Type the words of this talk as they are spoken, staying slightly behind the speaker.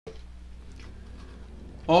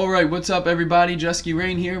Alright, what's up everybody?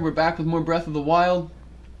 JuskiReign here. We're back with more Breath of the Wild.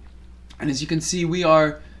 And as you can see, we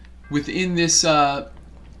are within this Roda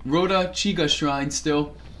Chiga shrine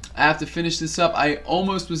still. I have to finish this up. I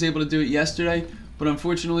almost was able to do it yesterday, but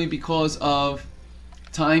unfortunately because of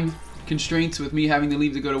time constraints with me having to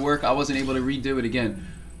leave to go to work, I wasn't able to redo it again.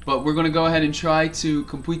 But we're going to go ahead and try to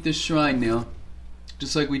complete this shrine now,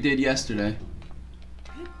 just like we did yesterday.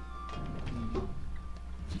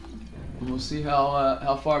 And we'll see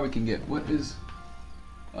how far we can get. What is...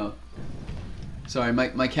 Oh. Sorry,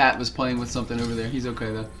 my cat was playing with something over there. He's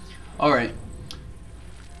okay though. Alright.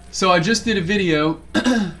 So I just did a video,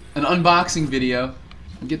 an unboxing video.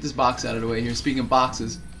 I'll get this box out of the way here, speaking of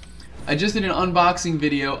boxes. I just did an unboxing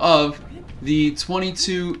video of the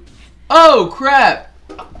 22... Oh crap!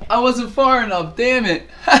 I wasn't far enough, damn it!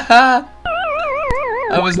 I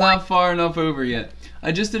was not far enough over yet.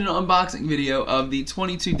 I just did an unboxing video of the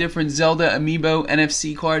 22 different Zelda Amiibo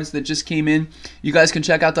NFC cards that just came in. You guys can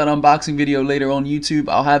check out that unboxing video later on YouTube.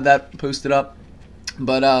 I'll have that posted up.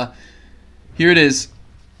 But here it is.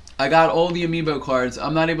 I got all the Amiibo cards.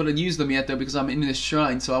 I'm not able to use them yet though because I'm in this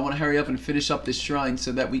shrine. So I want to hurry up and finish up this shrine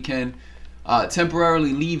so that we can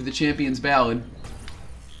temporarily leave the Champion's Ballad.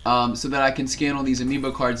 So that I can scan all these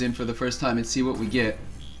Amiibo cards in for the first time and see what we get.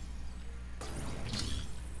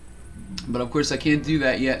 But of course I can't do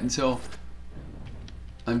that yet until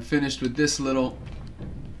I'm finished with this little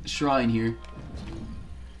shrine here.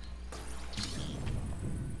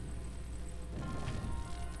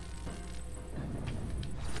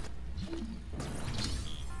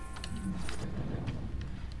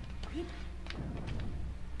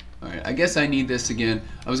 Alright, I guess I need this again.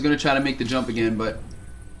 I was going to try to make the jump again, but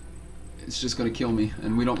it's just going to kill me,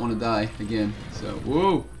 and we don't want to die again. So,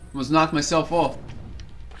 whoa! Almost knocked myself off.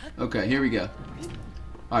 Okay, here we go.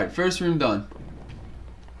 Alright, first room done.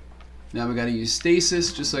 Now we gotta use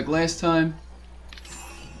stasis, just like last time.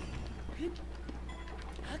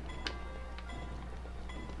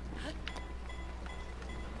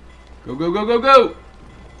 Go, go, go, go, go!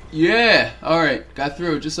 Yeah! Alright, got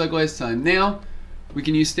through it just like last time. Now, we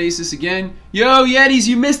can use stasis again. Yo, Yetis,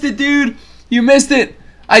 you missed it, dude! You missed it!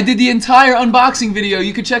 I did the entire unboxing video.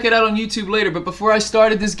 You can check it out on YouTube later. But before I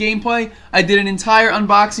started this gameplay, I did an entire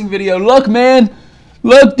unboxing video. Look, man.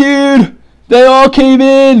 Look, dude. They all came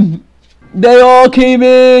in. They all came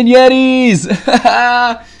in. Yetis.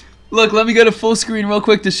 Look, let me go to full screen real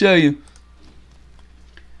quick to show you.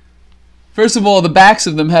 First of all, the backs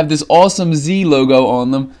of them have this awesome Z logo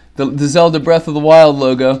on them. The Zelda Breath of the Wild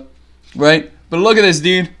logo. Right? But look at this,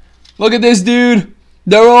 dude. Look at this, dude.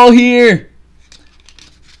 They're all here.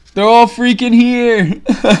 They're all freaking here.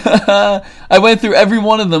 I went through every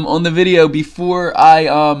one of them on the video before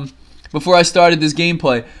I started this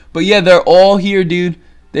gameplay. But yeah, they're all here, dude.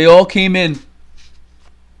 They all came in.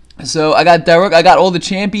 So I got Derek. I got all the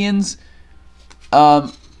champions.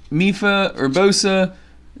 Mifa, Urbosa.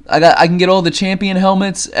 I can get all the champion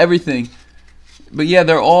helmets, everything. But yeah,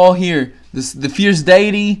 they're all here. The Fierce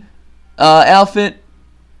Deity outfit.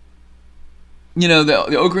 You know, the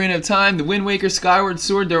Ocarina of Time, the Wind Waker, Skyward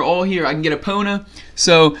Sword, they're all here. I can get Epona.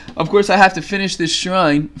 So, of course, I have to finish this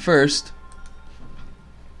shrine first.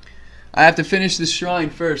 I have to finish this shrine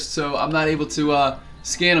first, so I'm not able to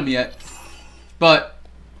scan them yet. But,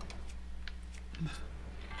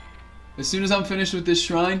 as soon as I'm finished with this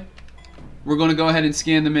shrine, we're going to go ahead and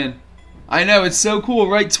scan them in. I know, it's so cool,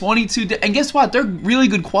 right? 22, and guess what? They're really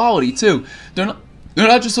good quality, too. They're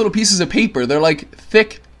not just little pieces of paper. They're like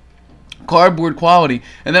thick cardboard quality.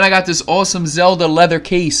 And then I got this awesome Zelda leather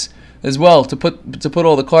case as well to put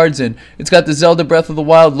all the cards in. It's got the Zelda Breath of the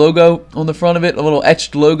Wild logo on the front of it, a little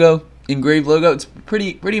etched logo, engraved logo. It's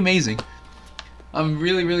pretty amazing. I'm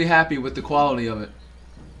really happy with the quality of it.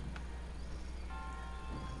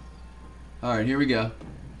 Alright, here we go.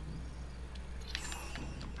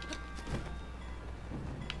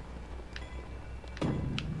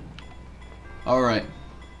 Alright.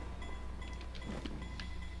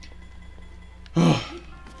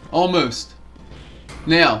 Almost.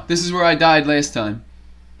 Now, this is where I died last time.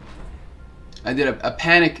 I did a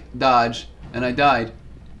panic dodge, and I died.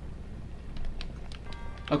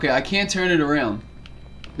 Okay, I can't turn it around.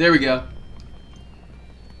 There we go.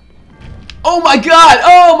 Oh my god!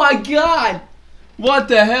 Oh my god! What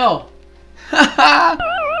the hell?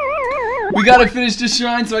 We gotta finish this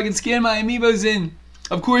shrine so I can scan my amiibos in.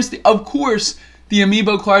 Of course, the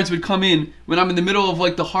amiibo cards would come in when I'm in the middle of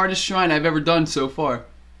like the hardest shrine I've ever done so far.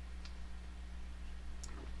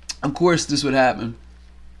 Of course this would happen.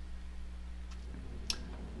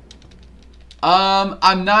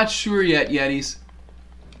 I'm not sure yet, Yetis.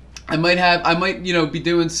 I might, you know, be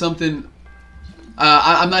doing something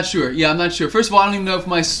I'm not sure. Yeah, I'm not sure. First of all, I don't even know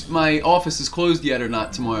if my office is closed yet or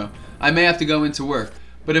not tomorrow. I may have to go into work.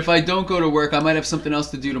 But if I don't go to work, I might have something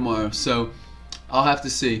else to do tomorrow. So I'll have to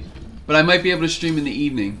see. But I might be able to stream in the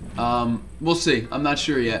evening. We'll see. I'm not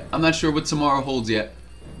sure yet. I'm not sure what tomorrow holds yet.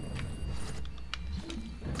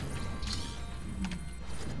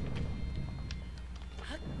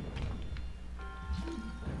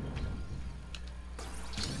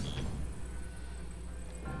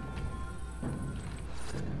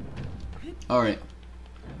 Alright.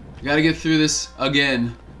 Gotta get through this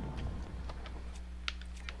again.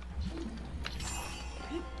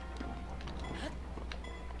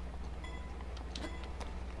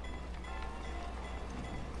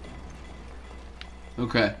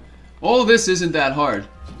 Okay. All this isn't that hard.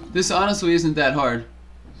 This honestly isn't that hard.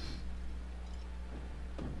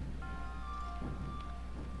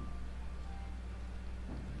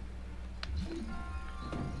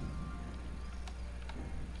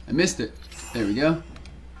 I missed it. There we go.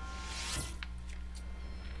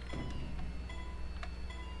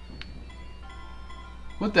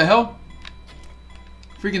 What the hell?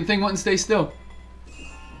 Freaking thing wouldn't stay still.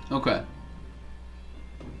 Okay.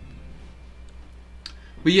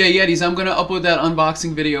 But yeah, Yetis, I'm gonna upload that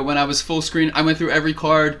unboxing video when I was full screen. I went through every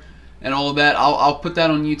card and all of that. I'll put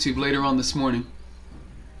that on YouTube later on this morning,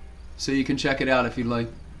 so you can check it out if you'd like.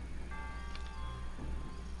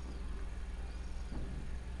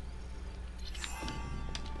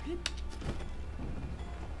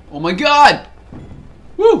 Oh my god!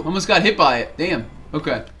 Woo! Almost got hit by it. Damn.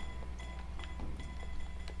 Okay.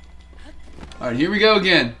 Alright, here we go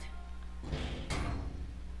again.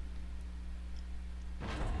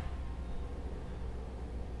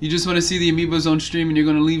 You just want to see the amiibos on stream and you're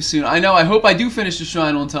going to leave soon. I know, I hope I do finish the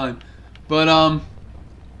shrine on time. But, oh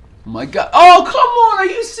my god. Oh, come on! Are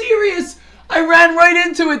you serious? I ran right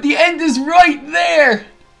into it. The end is right there.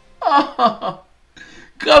 Oh,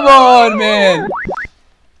 come on, man.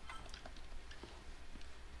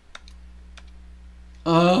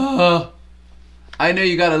 I know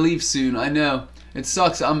you gotta leave soon. I know. It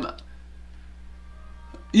sucks. You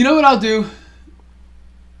know what I'll do?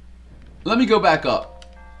 Let me go back up.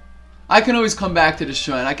 I can always come back to the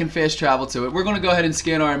shrine. I can fast travel to it. We're gonna go ahead and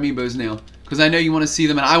scan our amiibos now, because I know you want to see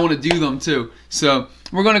them and I want to do them too. So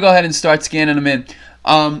we're gonna go ahead and start scanning them in.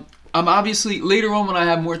 I'm obviously, later on when I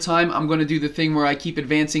have more time, I'm going to do the thing where I keep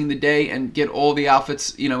advancing the day and get all the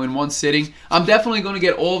outfits, you know, in one sitting. I'm definitely going to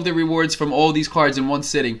get all of the rewards from all these cards in one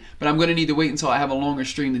sitting, but I'm going to need to wait until I have a longer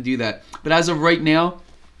stream to do that. But as of right now,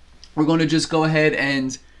 we're going to just go ahead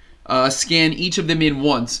and scan each of them in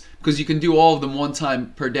once, because you can do all of them one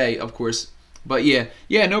time per day, of course. But yeah,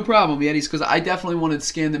 no problem, Yetis, because I definitely wanted to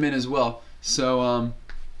scan them in as well. So,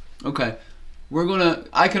 okay.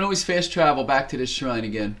 I can always fast travel back to this shrine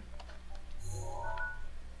again.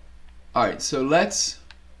 Alright, so let's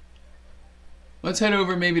head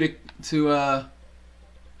over maybe to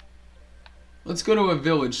let's go to a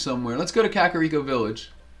village somewhere. Let's go to Kakariko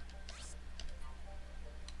Village.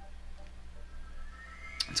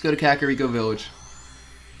 Let's go to Kakariko Village.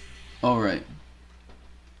 Alright.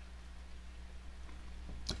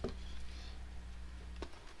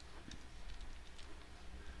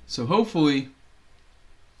 So hopefully,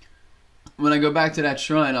 when I go back to that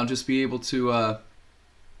shrine, I'll just be able to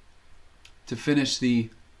finish the,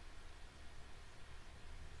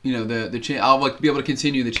 you know, I'll be able to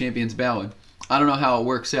continue the Champion's Ballad. I don't know how it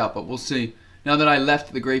works out, but we'll see. Now that I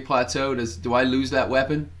left the Great Plateau, do I lose that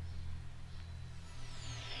weapon?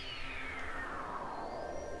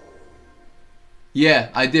 Yeah,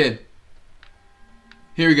 I did.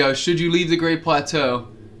 Here we go. Should you leave the Great Plateau,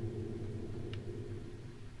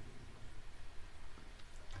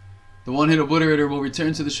 the one-hit obliterator will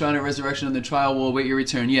return to the Shrine of Resurrection and the trial will await your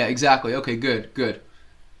return. Yeah, exactly. Okay, good, good.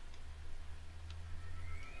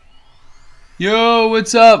 Yo,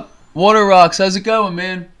 what's up? Water Rocks, how's it going,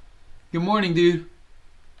 man? Good morning, dude.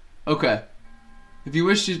 Okay. If you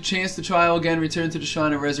wish to chance the trial again, return to the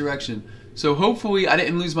Shrine of Resurrection. So hopefully I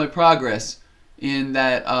didn't lose my progress in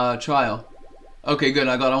that trial. Okay, good.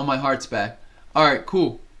 I got all my hearts back. Alright,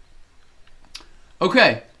 cool.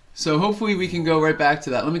 Okay. So hopefully we can go right back to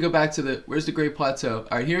that. Let me go back to where's the Great Plateau?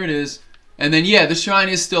 Alright, here it is. And then, yeah, the shrine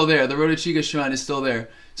is still there. The Rotochiga shrine is still there.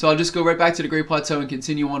 So I'll just go right back to the Great Plateau and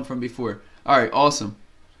continue on from before. Alright, awesome.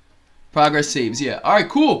 Progress saves, yeah. Alright,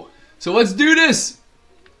 cool. So let's do this.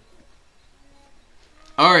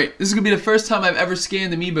 Alright, this is going to be the first time I've ever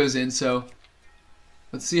scanned amiibos in, so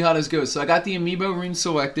let's see how this goes. So I got the amiibo rune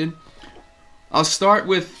selected. I'll start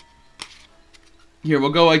with, here, we'll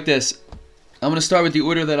go like this. I'm going to start with the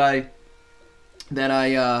order that I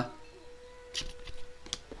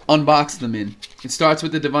unboxed them in. It starts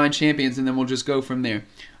with the Divine Champions, and then we'll just go from there.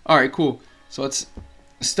 Alright, cool. So let's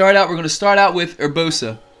start out. We're going to start out with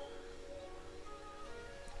Urbosa.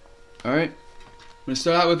 Alright. I'm going to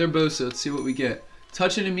start out with Urbosa. Let's see what we get.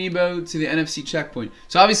 Touch an amiibo to the NFC checkpoint.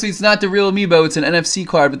 So obviously it's not the real amiibo. It's an NFC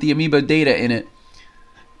card with the amiibo data in it.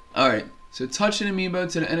 Alright. So touch an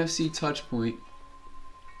amiibo to the NFC touch point.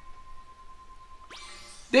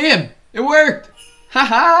 Damn! It worked!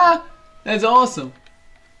 Haha! That's awesome.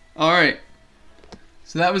 Alright.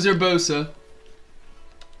 So that was Urbosa.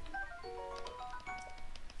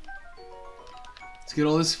 Let's get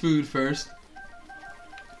all this food first.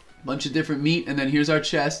 Bunch of different meat, and then here's our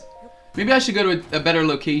chest. Maybe I should go to a better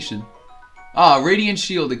location. Ah, Radiant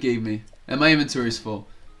Shield it gave me. And my inventory's full.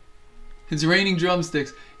 It's raining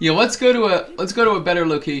drumsticks. Yeah, let's go to a better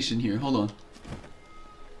location here. Hold on.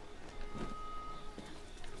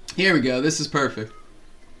 Here we go. This is perfect.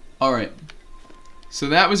 Alright. So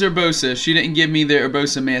that was Urbosa. She didn't give me the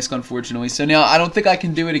Urbosa mask, unfortunately. So now I don't think I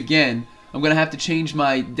can do it again. I'm going to have to change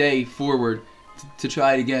my day forward to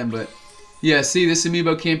try it again. But yeah, see, this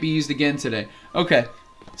amiibo can't be used again today. Okay.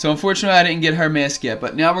 So unfortunately I didn't get her mask yet.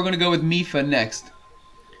 But now we're going to go with Mipha next.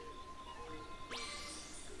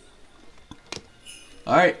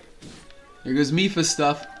 Alright. Here goes Mipha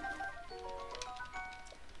stuff.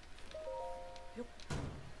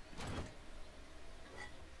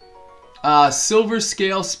 Silver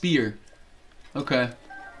Scale Spear. Okay.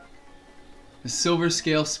 A Silver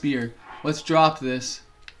Scale Spear. Let's drop this.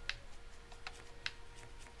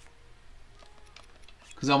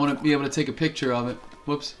 Because I want to be able to take a picture of it.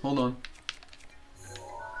 Whoops, hold on.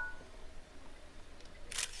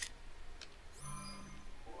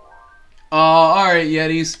 Alright,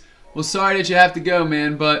 Yetis. Well, sorry that you have to go,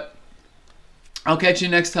 man, but I'll catch you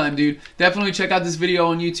next time, dude. Definitely check out this video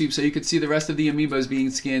on YouTube so you can see the rest of the amiibos being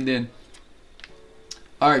scanned in.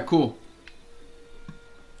 Alright, cool.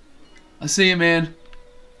 I'll see you, man.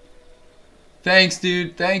 Thanks,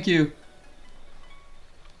 dude. Thank you.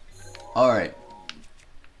 Alright.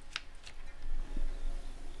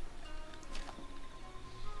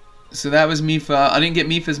 So that was Mipha. I didn't get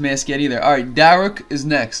Mipha's mask yet either. Alright, Daruk is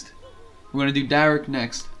next. We're going to do Daruk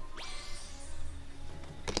next.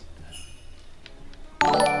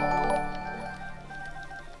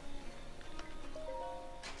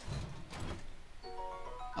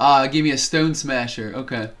 Give me a Stone Smasher.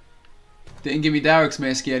 Okay. Didn't give me Daruk's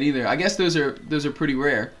mask yet either. I guess those are pretty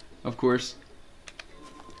rare, of course.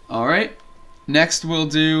 Alright. Next we'll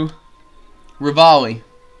do Rivali.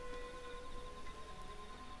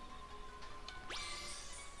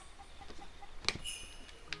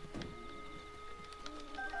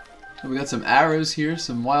 So we got some arrows here,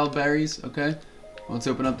 some wild berries. Okay. Let's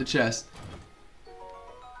open up the chest.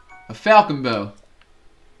 A falcon bow.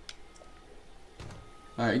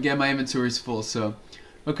 Alright, again, my inventory's full, so...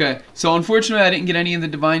 Okay, so unfortunately I didn't get any of the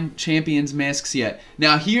Divine Champions masks yet.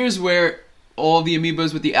 Now, here's where all the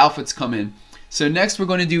amiibos with the outfits come in. So next we're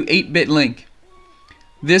going to do 8-Bit Link.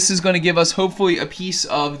 This is going to give us, hopefully, a piece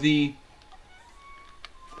of the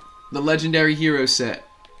Legendary Hero set.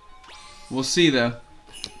 We'll see, though.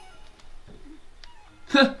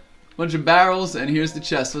 Bunch of barrels, and here's the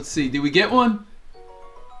chest. Let's see, did we get one?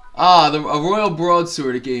 A Royal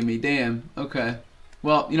Broadsword it gave me, damn, okay.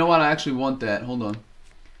 Well, you know what? I actually want that. Hold on.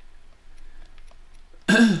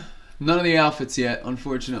 None of the outfits yet,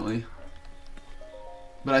 unfortunately.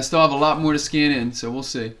 But I still have a lot more to scan in, so we'll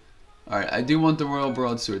see. Alright, I do want the Royal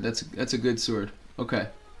Broadsword. That's a good sword. Okay.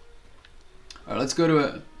 Alright, let's go to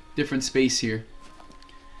a different space here.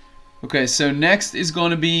 Okay, so next is going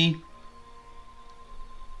to be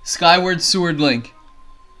Skyward Sword Link.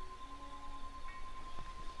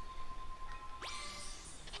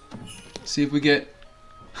 See if we get...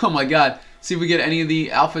 Oh my god. See if we get any of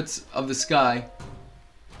the outfits of the sky.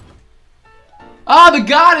 Ah, the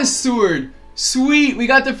Goddess Sword! Sweet! We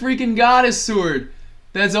got the freaking Goddess Sword!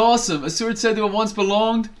 That's awesome. A sword said to have once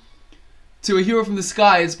belonged to a hero from the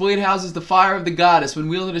sky. Its blade houses the fire of the goddess. When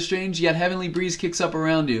wielded, a strange yet heavenly breeze kicks up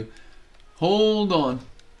around you. Hold on.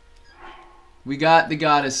 We got the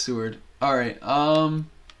Goddess Sword. Alright,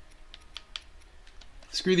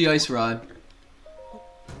 screw the Ice Rod.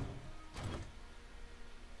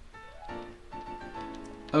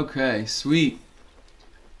 Okay, sweet.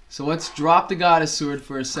 So let's drop the Goddess Sword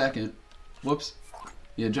for a second. Whoops.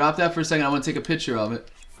 Yeah, drop that for a second. I want to take a picture of it.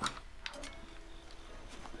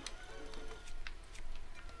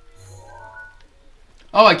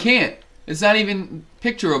 Oh, I can't. It's not even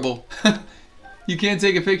picturable. You can't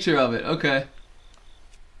take a picture of it. Okay.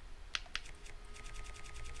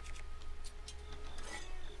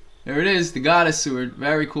 There it is, the Goddess Sword.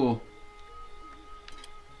 Very cool.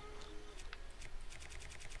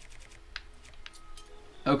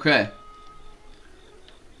 Okay.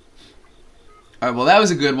 Alright, well that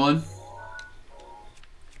was a good one.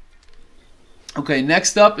 Okay,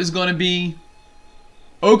 next up is going to be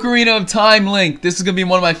Ocarina of Time Link. This is going to be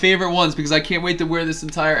one of my favorite ones because I can't wait to wear this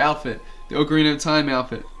entire outfit. The Ocarina of Time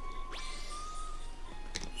outfit.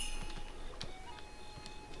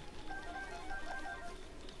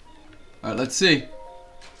 Alright, let's see.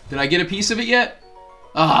 Did I get a piece of it yet?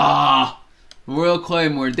 Ah! Royal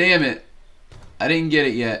Claymore, damn it. I didn't get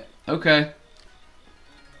it yet. Okay.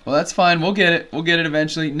 Well, that's fine. We'll get it. We'll get it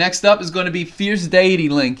eventually. Next up is going to be Fierce Deity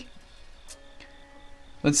Link.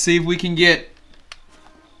 Let's see if we can get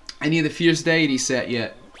any of the Fierce Deity set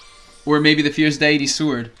yet. Or maybe the Fierce Deity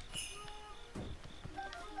Sword.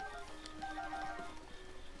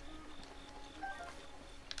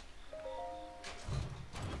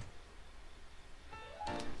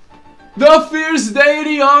 The Fierce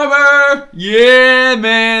Deity Armor! Yeah,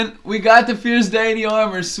 man. We got the Fierce Deity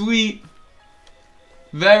Armor. Sweet.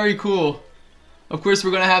 Very cool. Of course,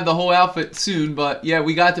 we're going to have the whole outfit soon, but yeah,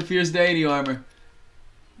 we got the Fierce Deity Armor.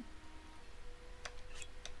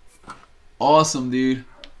 Awesome, dude.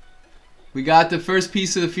 We got the first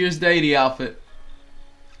piece of the Fierce Deity outfit.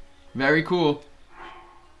 Very cool.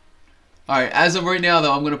 Alright, as of right now,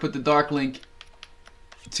 though, I'm going to put the Dark Link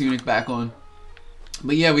tunic back on.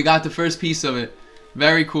 But yeah, we got the first piece of it.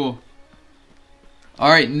 Very cool.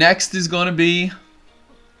 Alright, next is going to be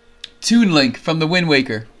Toon Link from the Wind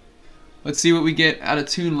Waker. Let's see what we get out of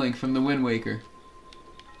Toon Link from the Wind Waker.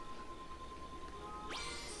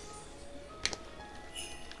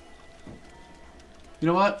 You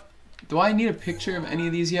know what? Do I need a picture of any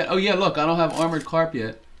of these yet? Oh yeah, look, I don't have Armored Carp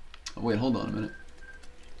yet. Oh wait, hold on a minute.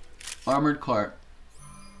 Armored Carp.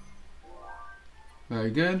 Very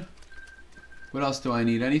good. What else do I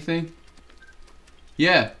need? Anything?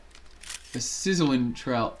 Yeah. A sizzling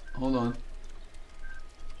trout. Hold on.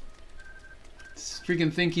 This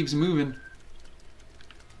freaking thing keeps moving.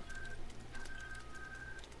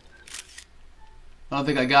 I don't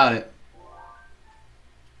think I got it.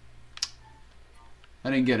 I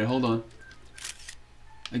didn't get it. Hold on.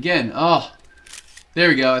 Again. Oh. There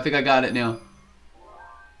we go. I think I got it now.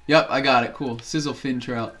 Yep, I got it. Cool. Sizzle fin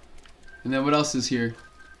trout. And then what else is here?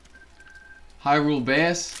 Hyrule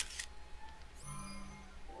bass.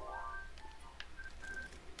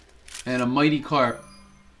 And a mighty carp.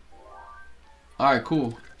 Alright,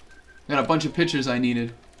 cool. Got a bunch of pictures I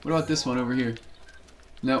needed. What about this one over here?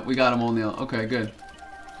 Nope, we got them all now. Okay, good.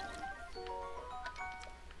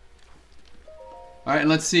 Alright, and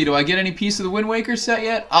let's see. Do I get any piece of the Wind Waker set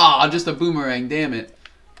yet? Ah, just a boomerang. Damn it.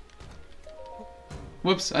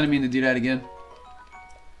 Whoops, I didn't mean to do that again.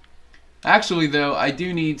 Actually, though, I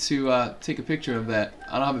do need to take a picture of that.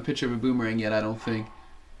 I don't have a picture of a boomerang yet, I don't think.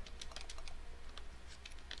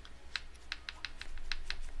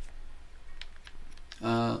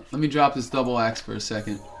 Let me drop this double axe for a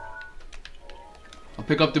second. I'll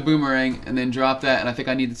pick up the boomerang and then drop that, and I think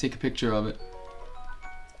I need to take a picture of it.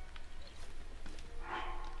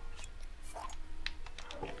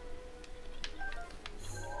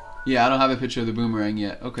 Yeah, I don't have a picture of the boomerang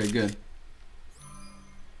yet. Okay, good.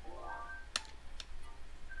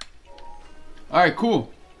 Alright,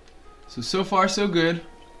 cool. So far so good.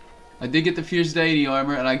 I did get the Fierce Deity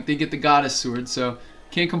Armor, and I did get the Goddess Sword, so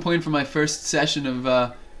can't complain for my first session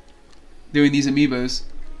of doing these amiibos.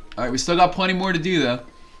 Alright, we still got plenty more to do, though.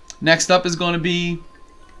 Next up is going to be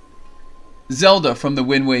Zelda from the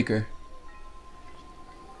Wind Waker.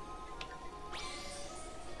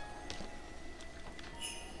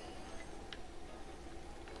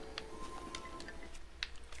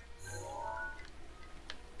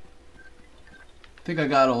 I think I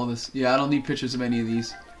got all this. Yeah, I don't need pictures of any of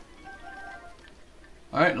these.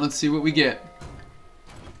 Alright, let's see what we get.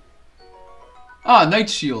 Ah, Night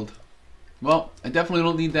Shield. Well, I definitely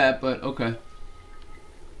don't need that, but okay.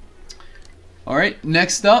 Alright,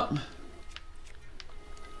 next up.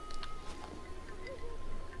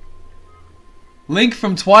 Link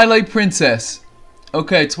from Twilight Princess.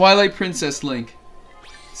 Okay, Twilight Princess Link.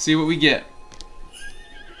 Let's see what we get.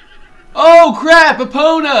 Oh crap,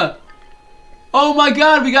 Epona! Oh my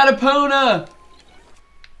god, we got Epona!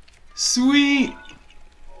 Sweet!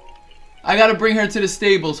 I gotta bring her to the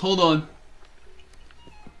stables, hold on.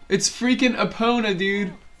 It's freaking Epona,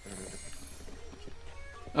 dude.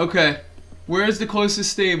 Okay, where's the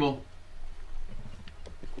closest stable?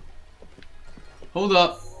 Hold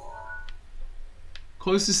up.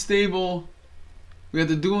 Closest stable. We got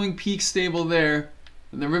the Dueling Peak stable there,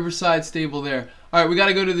 and the Riverside stable there. Alright, we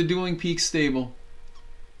gotta go to the Dueling Peak stable.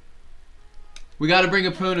 We gotta bring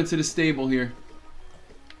Epona to the stable here.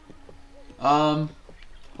 Hold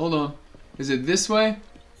on. Is it this way?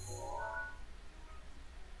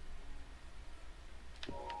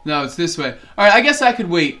 No, it's this way. Alright, I guess I could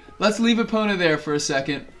wait. Let's leave Epona there for a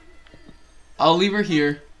second. I'll leave her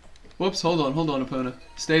here. Whoops, hold on, Epona.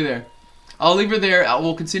 Stay there. I'll leave her there.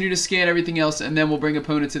 We'll continue to scan everything else, and then we'll bring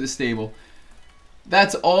Epona to the stable.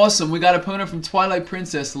 That's awesome. We got Epona from Twilight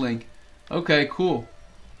Princess Link. Okay, cool.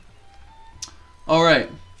 Alright.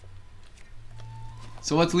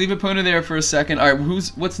 So let's leave Epona there for a second.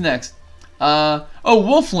 Alright, what's next? Oh,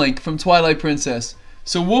 Wolf Link from Twilight Princess.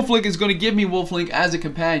 So Wolf Link is going to give me Wolf Link as a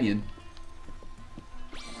companion.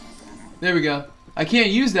 There we go. I can't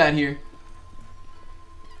use that here.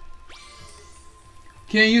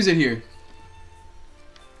 Can't use it here.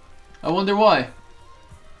 I wonder why.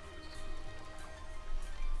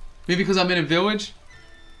 Maybe because I'm in a village?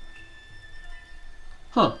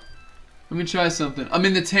 Huh. Let me try something. I'm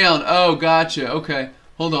in the town. Oh, gotcha. Okay.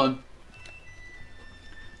 Hold on.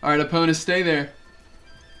 Alright, Epona, stay there.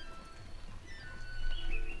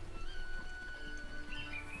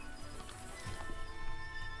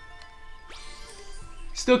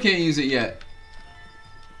 Still can't use it yet.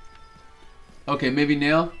 Okay, maybe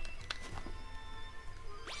now.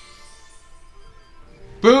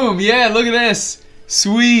 Boom! Yeah, look at this!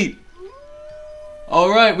 Sweet!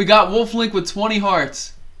 Alright, we got Wolf Link with 20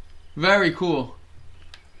 hearts. Very cool.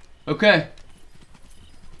 Okay.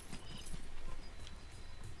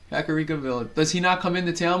 Kakariko Village. Does he not come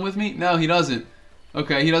into town with me? No, he doesn't.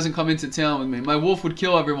 Okay, he doesn't come into town with me. My wolf would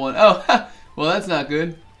kill everyone. Oh, well, that's not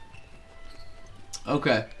good.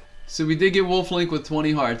 Okay. So we did get Wolf Link with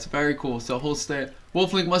 20 hearts. Very cool. So he'll stay.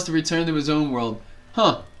 Wolf Link must have returned to his own world.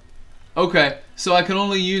 Huh. Okay. So I can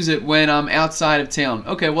only use it when I'm outside of town.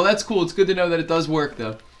 Okay, well, that's cool. It's good to know that it does work,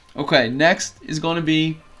 though. Okay, next is going to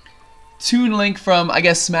be Toon Link from, I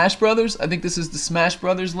guess, Smash Brothers. I think this is the Smash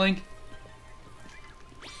Brothers link.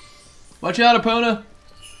 Watch out, Epona.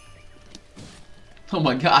 Oh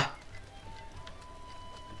my god.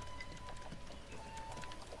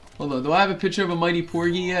 Hold on, do I have a picture of a mighty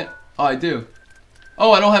Porgy yet? Oh, I do.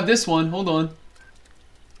 Oh, I don't have this one. Hold on.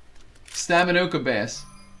 Staminoka Bass.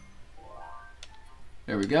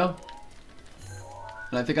 There we go.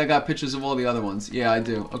 And I think I got pictures of all the other ones. Yeah, I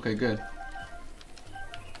do. Okay, good.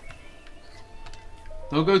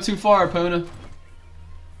 Don't go too far, Epona.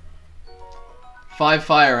 5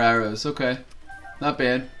 fire arrows. Okay. Not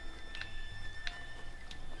bad.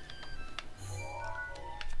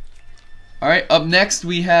 Alright, up next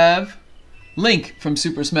we have Link from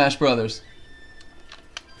Super Smash Brothers.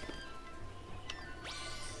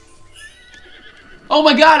 Oh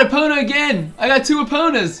my god, Epona again! I got 2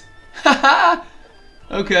 Eponas! Haha!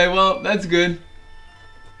 Okay, well, that's good.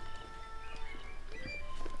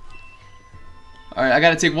 Alright, I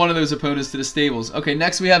gotta take one of those Eponas to the stables. Okay,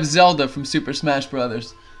 next we have Zelda from Super Smash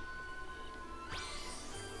Brothers.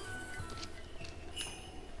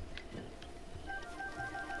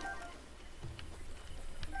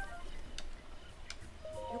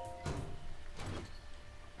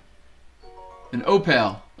 An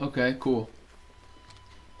Opal. Okay, cool.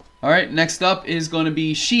 Alright, next up is going to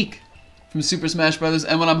be Sheik from Super Smash Brothers.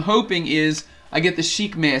 And what I'm hoping is I get the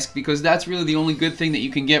Sheik mask, because that's really the only good thing that you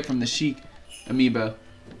can get from the Sheik amiibo.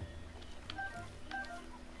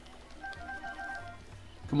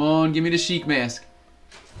 Come on, give me the Sheik mask.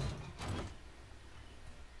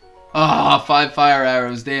 Ah, 5 fire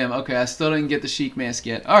arrows. Damn. Okay, I still didn't get the Sheik mask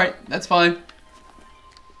yet. Alright, that's fine.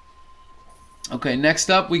 Okay, next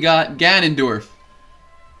up we got Ganondorf.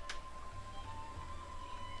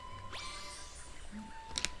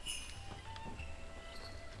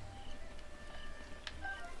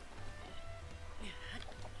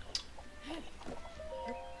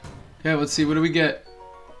 Okay, let's see. What do we get?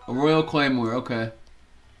 A Royal Claymore. Okay.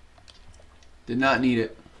 Did not need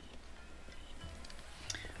it.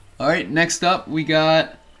 Alright, next up we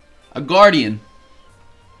got a Guardian.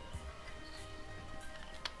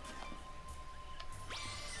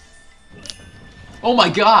 Oh my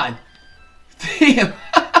god! Damn!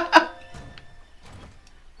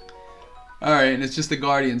 Alright, and it's just a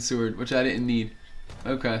Guardian Sword, which I didn't need.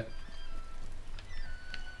 Okay.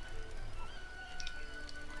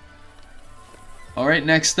 Alright,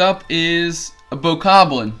 next up is a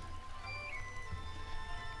Bokoblin.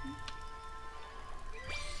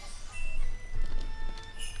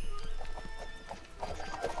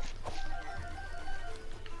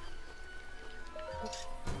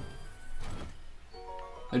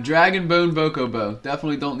 A Dragon Bone Bokobo.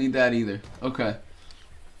 Definitely don't need that either. Okay.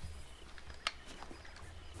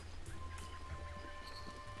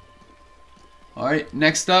 Alright,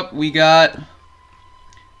 next up we got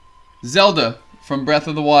Zelda from Breath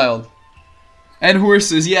of the Wild. And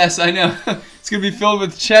horses, yes, I know. It's going to be filled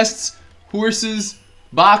with chests, horses,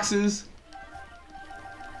 boxes.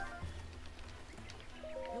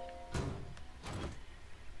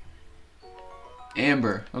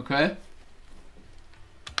 Amber. Okay.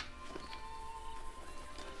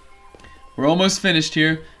 We're almost finished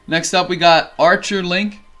here. Next up we got Archer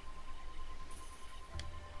Link.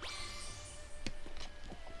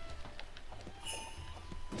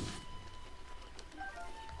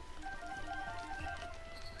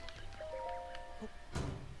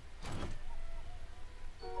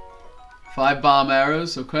 Five bomb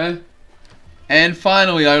arrows, okay. And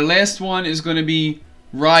finally, our last one is going to be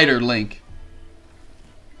Rider Link.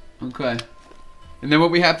 Okay. And then what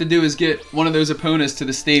we have to do is get one of those opponents to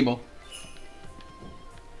the stable.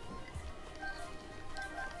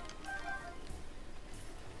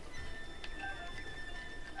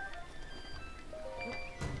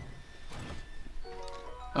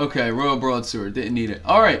 Okay, Royal Broadsword. Didn't need it.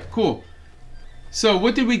 Alright, cool. So,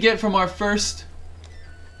 what did we get from our first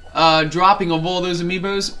dropping of all those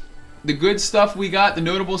amiibos? The good stuff we got, the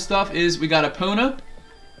notable stuff, is we got Epona.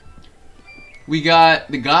 We got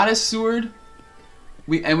the Goddess Sword.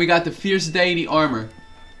 And we got the Fierce Deity Armor.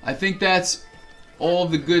 I think that's all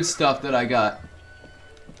the good stuff that I got.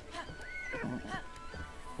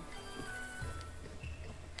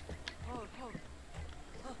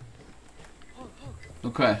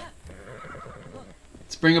 Okay.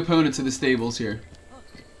 Let's bring Epona to the stables here.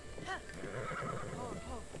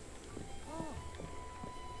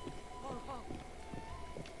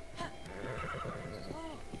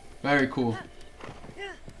 Very cool.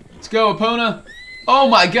 Let's go, Epona. Oh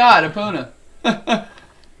my god, Epona. How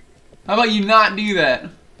about you not do that?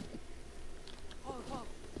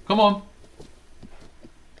 Come on.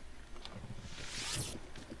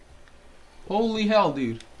 Holy hell,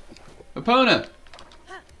 dude. Epona.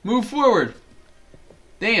 Move forward.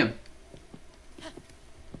 Damn.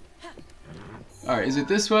 Alright, is it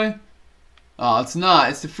this way? Oh, it's not.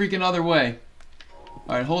 It's the freaking other way.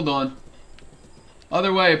 Alright, hold on.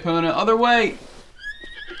 Other way, Epona. Other way!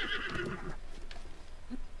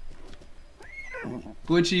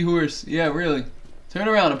 Glitchy horse. Yeah, really. Turn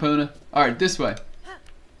around, Epona. Alright, this way.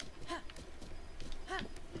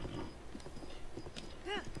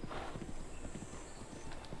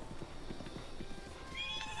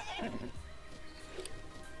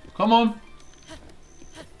 Come on.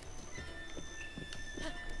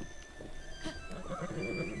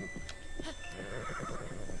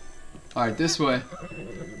 Alright, this way.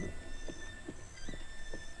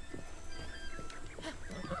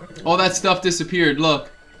 All that stuff disappeared,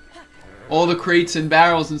 look. All the crates and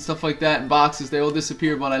barrels and stuff like that and boxes, they all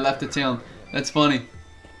disappeared when I left the town. That's funny.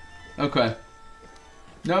 Okay.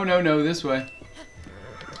 No, no, no, this way.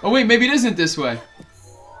 Oh wait, maybe it isn't this way.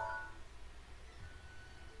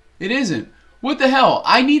 It isn't. What the hell?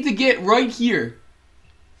 I need to get right here.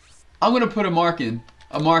 I'm gonna put a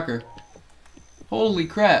marker. Holy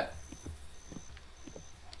crap.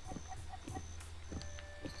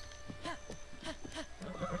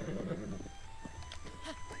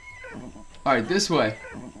 Alright, this way.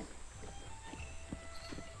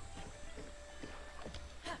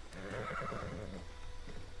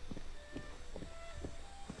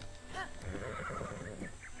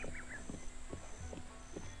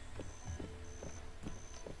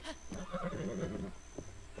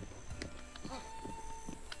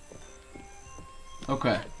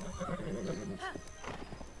 Okay.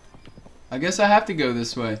 I guess I have to go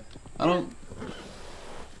this way. I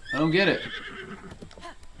don't get it.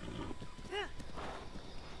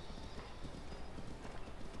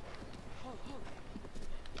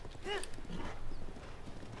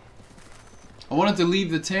 I wanted to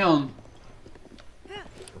leave the town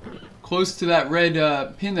close to that red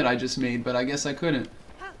pin that I just made, but I guess I couldn't.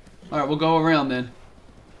 Alright, we'll go around then.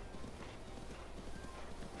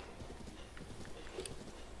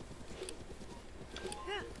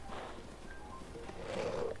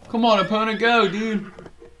 Come on, opponent, go, dude.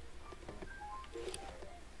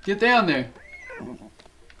 Get down there.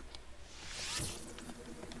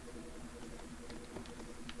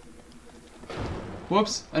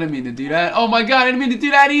 Whoops, I didn't mean to do that. Oh my god, I didn't mean to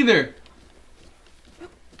do that either.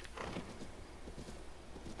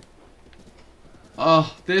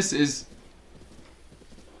 Oh, this is...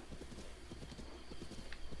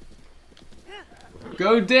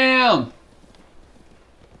 Go down.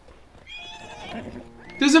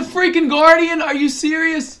 There's a freaking guardian? Are you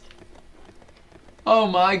serious? Oh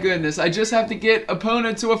my goodness, I just have to get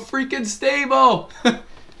opponent to a freaking stable.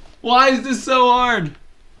 Why is this so hard?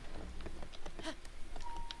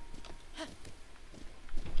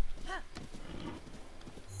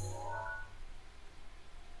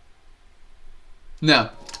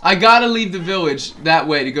 No, I gotta leave the village that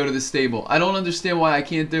way to go to the stable. I don't understand why I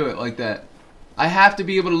can't do it like that. I have to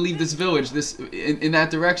be able to leave this village in that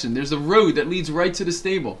direction. There's a road that leads right to the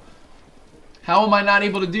stable. How am I not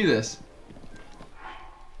able to do this?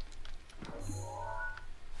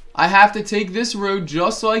 I have to take this road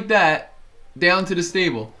just like that down to the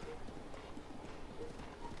stable.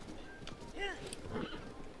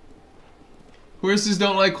 Horses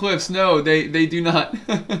don't like cliffs. No, they do not.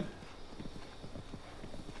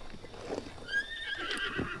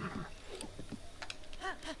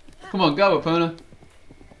 Come on, go, Epona.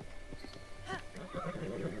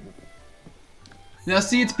 Now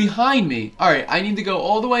see, it's behind me. Alright, I need to go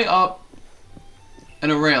all the way up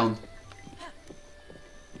and around.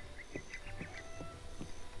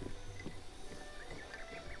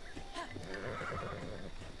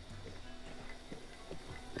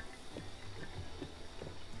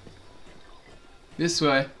 This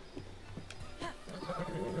way.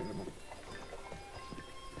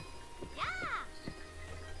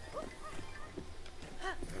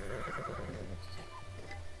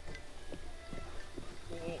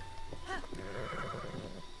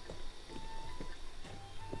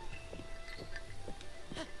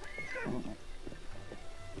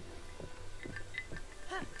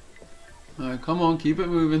 Alright, come on, keep it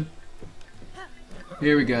moving.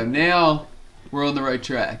 Here we go. Now we're on the right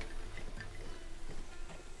track.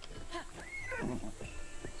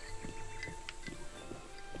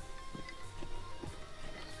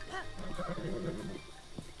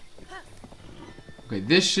 Okay,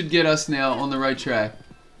 this should get us now on the right track.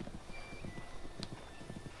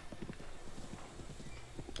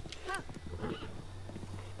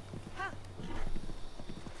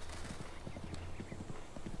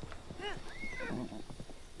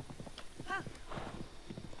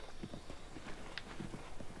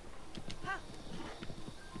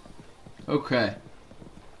 Okay.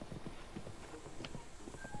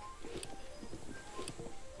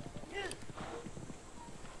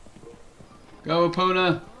 Go,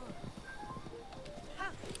 Epona.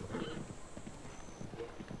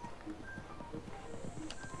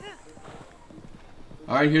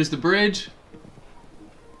 Alright, here's the bridge.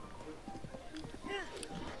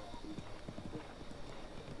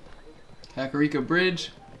 Kakariko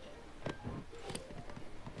Bridge.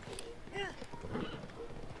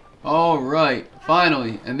 Alright,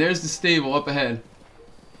 finally. And there's the stable up ahead.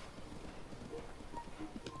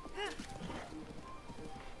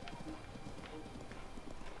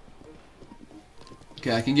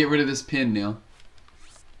 Okay, I can get rid of this pin now.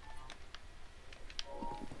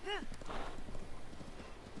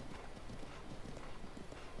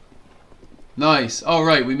 Nice.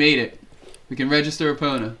 Alright, we made it. We can register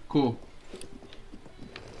Epona. Cool.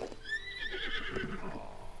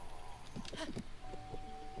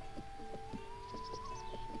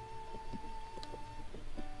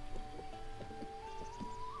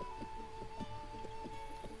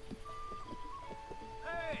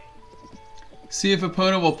 See if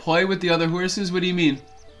Epona will play with the other horses? What do you mean?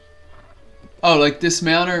 Oh, like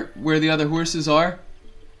dismount her where the other horses are?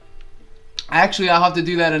 Actually, I'll have to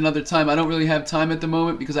do that another time. I don't really have time at the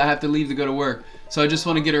moment because I have to leave to go to work. So I just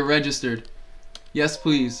want to get her registered. Yes,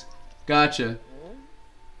 please. Gotcha.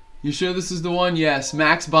 You sure this is the one? Yes.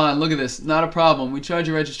 Max bond. Look at this. Not a problem. We charge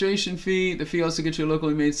a registration fee. The fee also gets you a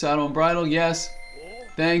locally made saddle and bridle. Yes.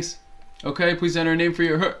 Thanks. Okay, please enter a name for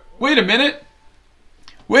your... Wait a minute!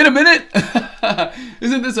 Wait a minute!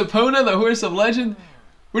 Isn't this Epona, the horse of legend?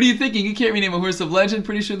 What are you thinking? You can't rename a horse of legend.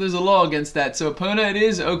 Pretty sure there's a law against that. So Epona it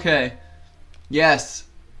is? Okay. Yes.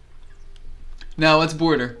 Now let's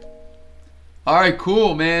board her. Alright,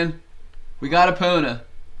 cool, man. We got Epona.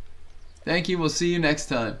 Thank you. We'll see you next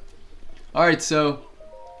time. Alright, so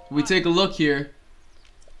we take a look here.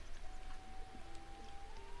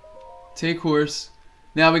 Take horse.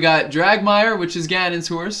 Now we got Dragmire, which is Ganon's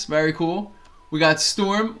horse. Very cool. We got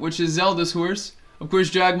Storm, which is Zelda's horse. Of course,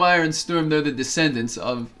 Dragmire and Storm, they're the descendants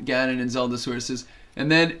of Ganon and Zelda's horses. And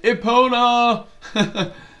then Epona!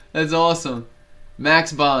 That's awesome.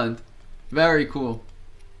 Max Bond. Very cool.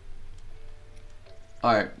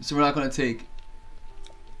 Alright, so we're not going to take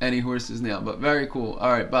any horses now, but very cool.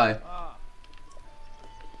 Alright, bye.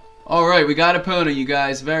 Alright, we got Epona, you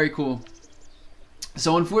guys. Very cool.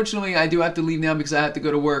 So unfortunately, I do have to leave now because I have to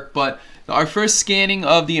go to work, but our first scanning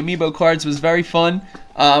of the amiibo cards was very fun.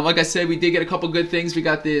 Like I said, we did get a couple good things. We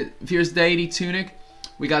got the Fierce Deity Tunic,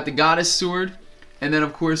 we got the Goddess Sword, and then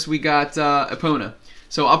of course we got Epona.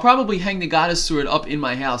 So I'll probably hang the Goddess Sword up in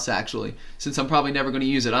my house actually, since I'm probably never going to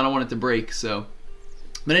use it. I don't want it to break, so.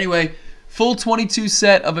 But anyway, full 22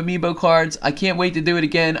 set of amiibo cards. I can't wait to do it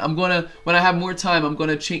again. I'm gonna, when I have more time, I'm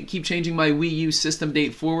gonna keep changing my Wii U system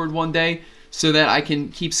date forward one day, so that I can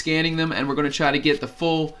keep scanning them, and we're going to try to get the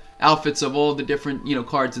full outfits of all the different, you know,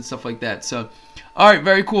 cards and stuff like that. So, alright,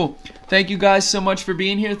 very cool. Thank you guys so much for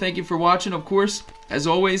being here. Thank you for watching, of course. As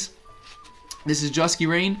always, this is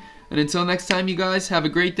JuskiReign. And until next time, you guys, have a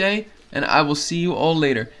great day. And I will see you all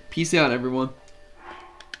later. Peace out, everyone.